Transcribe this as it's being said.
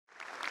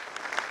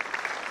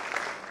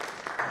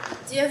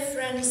Dear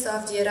friends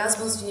of the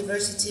Erasmus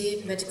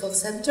University Medical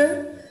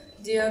Center,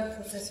 dear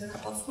Professor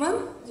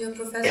Hoffman, dear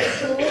Professor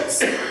Schultz,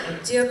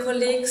 dear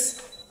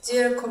colleagues,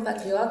 dear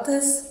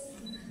compatriots,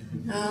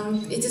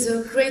 it is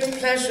a great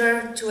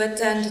pleasure to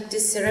attend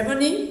this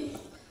ceremony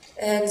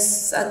and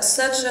at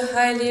such a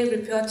highly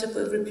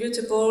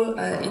reputable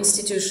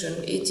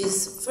institution. It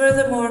is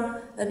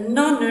furthermore an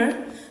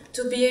honor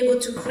to be able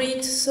to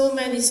greet so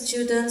many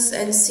students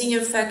and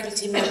senior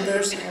faculty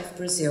members of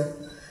Brazil.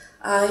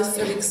 I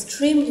feel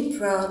extremely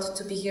proud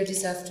to be here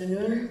this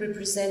afternoon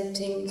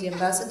representing the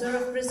Ambassador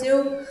of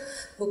Brazil,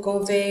 who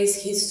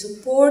conveys his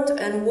support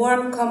and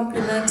warm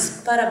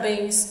compliments,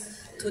 parabéns,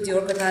 to the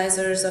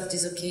organizers of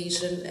this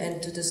occasion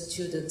and to the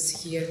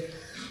students here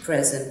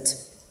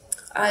present.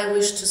 I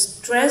wish to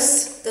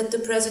stress that the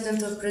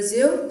President of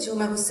Brazil,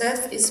 Dilma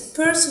Rousseff, is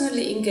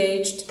personally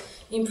engaged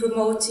in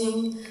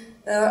promoting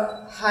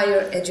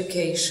higher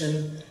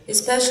education,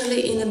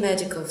 especially in the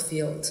medical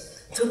field,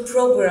 through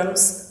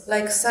programs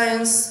like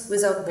Science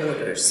Without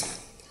Borders.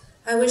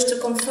 I wish to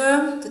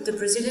confirm that the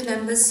Brazilian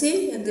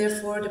Embassy, and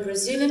therefore the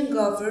Brazilian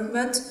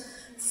government,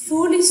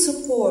 fully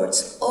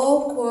supports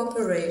all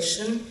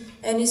cooperation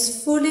and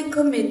is fully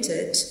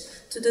committed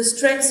to the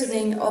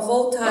strengthening of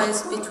all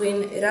ties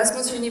between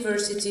Erasmus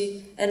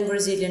University and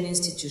Brazilian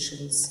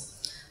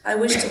institutions. I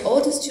wish to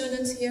all the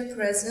students here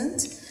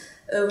present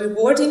a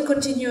rewarding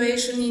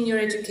continuation in your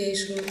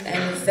education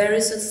and a very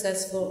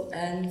successful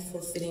and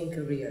fulfilling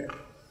career.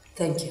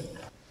 Thank you.